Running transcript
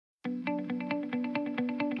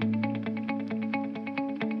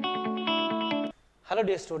Hello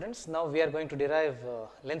dear students, now we are going to derive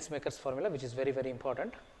lens maker's formula, which is very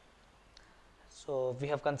important. So we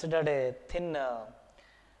have considered a thin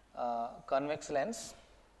convex lens,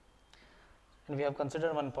 and we have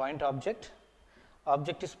considered one point object.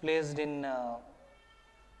 Object is placed in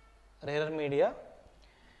rarer media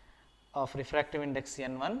of refractive index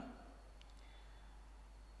n1.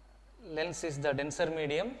 Lens is the denser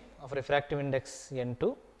medium of refractive index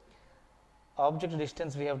n2. Object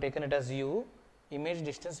distance we have taken it as u. Image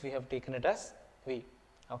distance we have taken it as v.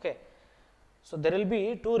 Okay. So there will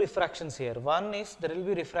be two refractions here. One is there will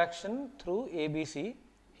be refraction through ABC.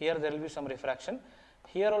 Here there will be some refraction.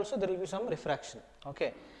 Here also there will be some refraction.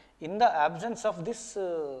 Okay. In the absence of this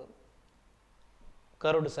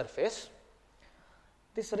curved surface,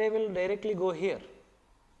 this ray will directly go here.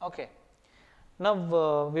 Okay. Now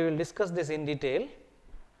we will discuss this in detail.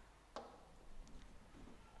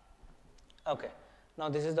 Okay. Now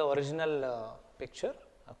this is the original picture.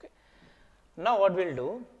 Okay. Now what we will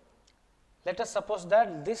do, let us suppose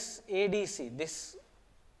that this ADC, this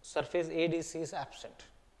surface ADC is absent.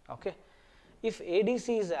 Okay. If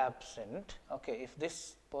ADC is absent, okay, if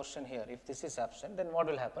this portion here, if this is absent, then what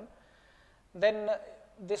will happen? Then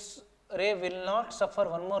this ray will not suffer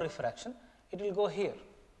one more refraction, it will go here.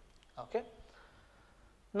 Okay.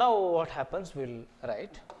 Now what happens, we will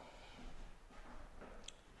write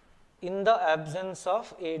in the absence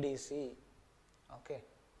of ADC. Okay.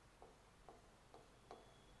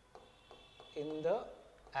 In the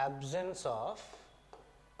absence of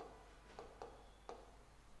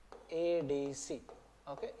ADC.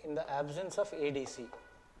 Okay. In the absence of ADC.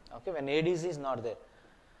 Okay. When ADC is not there,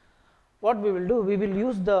 what we will do? We will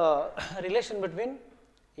use the relation between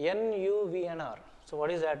N, U, V and R. So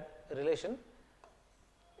what is that relation?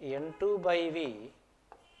 N2 by V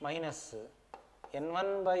minus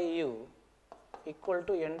N1 by U equal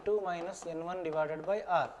to N2 minus N1 divided by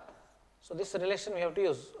R. So this relation we have to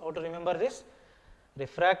use. How to remember this?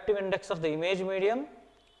 Refractive index of the image medium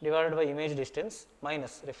divided by image distance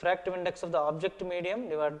minus refractive index of the object medium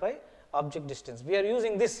divided by object distance. We are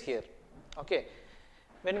using this here. Okay.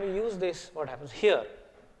 When we use this, what happens here?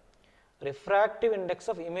 Refractive index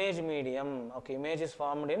of image medium. Okay. Image is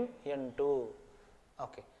formed in N2.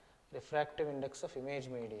 Okay. Refractive index of image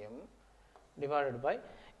medium divided by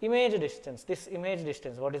image distance. This image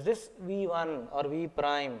distance, what is this? V1 or V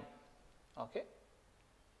prime. Okay.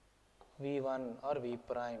 V1 or V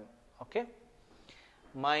prime. Okay.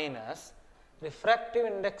 Minus refractive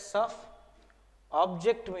index of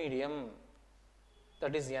object medium,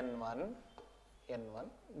 that is N1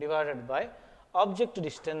 divided by object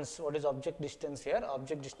distance. What is object distance here?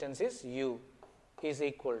 Object distance is U is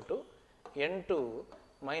equal to N2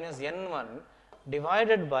 minus N1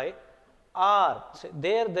 divided by R. So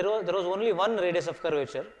there was only one radius of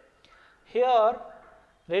curvature. Here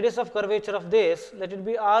radius of curvature of this, let it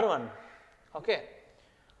be R1. Okay.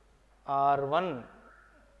 R1.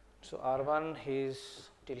 So R1 is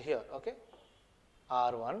till here. Okay.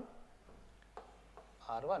 R1.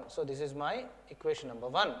 So this is my equation number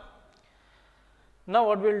 1. Now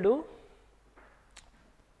what we will do?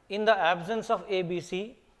 In the absence of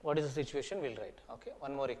ABC, what is the situation? We will write. Okay.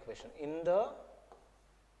 One more equation. In the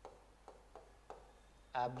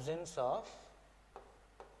absence of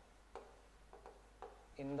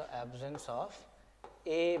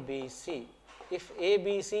ABC, if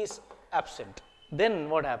ABC is absent, then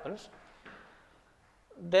what happens?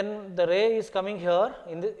 Then the ray is coming here,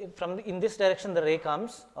 in this direction the ray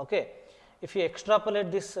comes. Okay. If you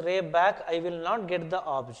extrapolate this ray back, I will not get the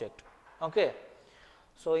object. Okay.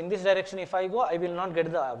 So in this direction if I go, I will not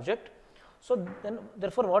get the object. So then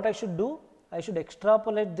therefore what I should do? I should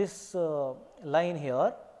extrapolate this line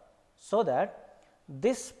here, so that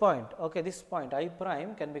this point, okay, this point I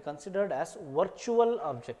prime can be considered as virtual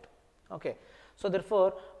object. Okay. So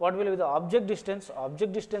therefore what will be the object distance?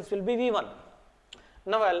 Object distance will be V1.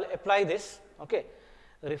 Now I will apply this. Okay.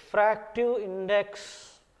 Refractive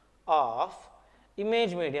index of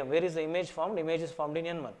image medium. Where is the image formed? Image is formed in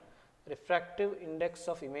N1. Refractive index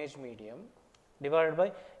of image medium divided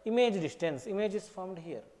by image distance. Image is formed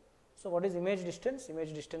here. So what is image distance?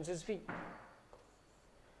 Image distance is V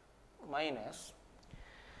minus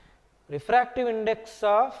refractive index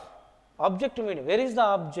of object medium. Where is the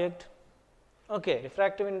object? Okay.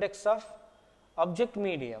 Refractive index of object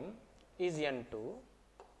medium is N2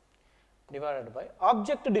 divided by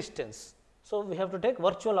object distance. So we have to take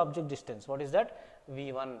virtual object distance. What is that?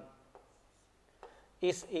 V1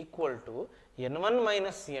 is equal to N1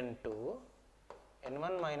 minus N2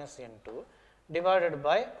 divided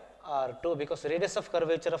by R2, because radius of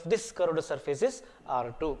curvature of this curved surface is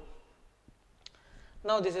R2.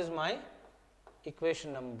 Now this is my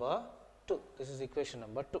equation number 2. This is equation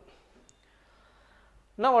number 2.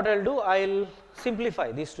 Now what I will do, I will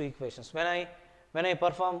simplify these two equations. When I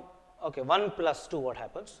perform, okay, 1 plus 2, what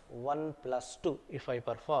happens? 1 plus 2, if I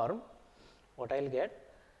perform, what I will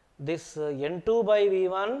get? This N2 by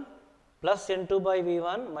V1 plus N2 by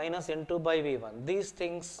V1 minus N2 by V1. These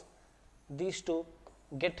things, these two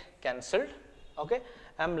get cancelled. Okay,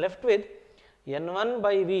 I am left with N1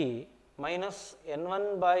 by V minus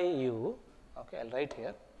N1 by U. Okay, I will write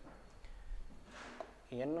here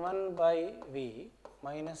N1 by V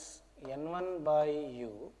minus N1 by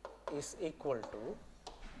U is equal to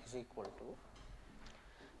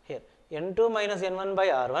here N2 minus N1 by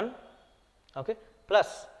R1, okay,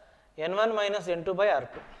 plus N1 minus N2 by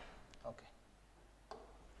R2. Okay,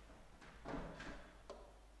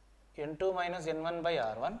 N2 minus N1 by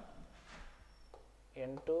R1,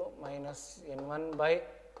 N2 minus N1 by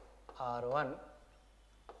R1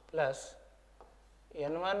 plus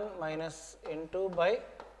N1 minus N2 by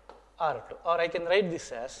R2, or I can write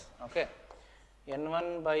this as, okay,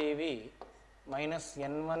 N1 by V minus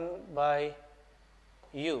N1 by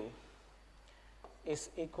U is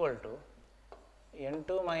equal to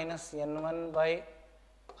N2 minus N1 by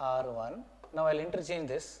R1. Now I will interchange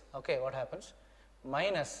this. Okay, what happens?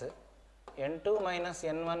 Minus N2 minus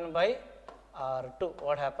N1 by R2.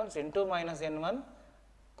 What happens? N2 minus N1,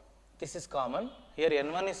 this is common. Here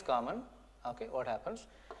N1 is common. Okay, what happens?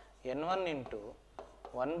 N1 into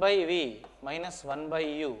 1 by V minus 1 by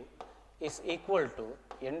U is equal to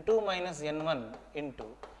N2 minus N1 into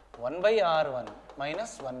 1 by R1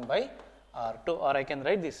 minus 1 by R2, or I can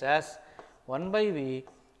write this as 1 by V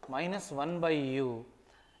minus 1 by U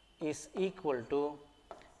is equal to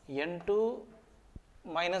N2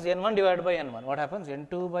 minus N1 divided by N1. What happens?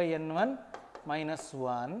 N2 by N1 minus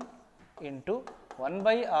 1 into 1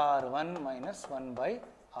 by R1 minus 1 by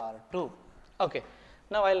R2. Okay.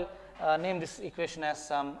 Now I will name this equation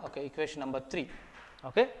as equation number 3.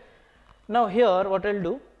 Okay. Now here what I will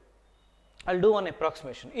do? I will do one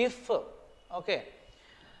approximation. If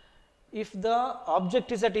the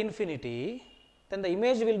object is at infinity, then the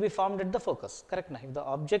image will be formed at the focus. Correct? If the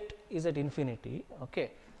object is at infinity,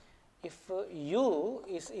 okay. If U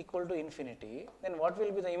is equal to infinity, then what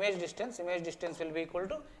will be the image distance? Image distance will be equal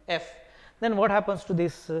to f. Then what happens to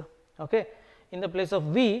this? Okay. In the place of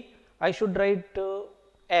V, I should write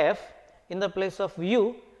f. In the place of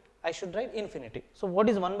U, I should write infinity. So what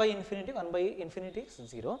is 1 by infinity? 1 by infinity is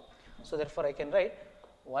 0. So therefore I can write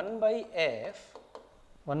 1 by f.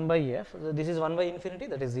 1 by f. So this is 1 by infinity,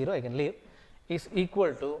 that is 0. I can leave, is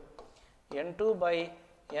equal to N2 by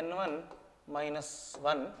N1 minus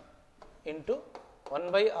 1 into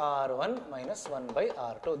 1 by R1 minus 1 by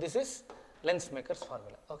R2. This is Lensmaker's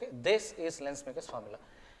formula. Okay, this is Lensmaker's formula.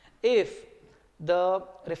 If the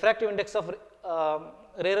refractive index of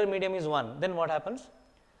rarer medium is 1, then what happens?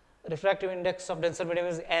 Refractive index of denser medium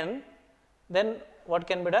is n. Then what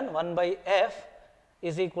can be done? 1 by f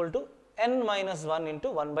is equal to n minus 1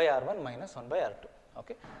 into 1 by R1 minus 1 by R2.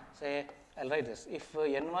 Okay, say I will write this. If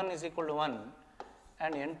n1 is equal to 1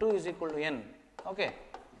 and n2 is equal to n, okay,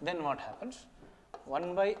 then what happens?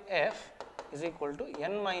 1 by f is equal to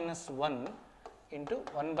n minus 1 into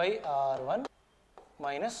 1 by R1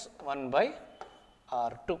 minus 1 by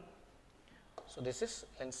R2. So this is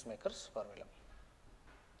Lensmaker's formula.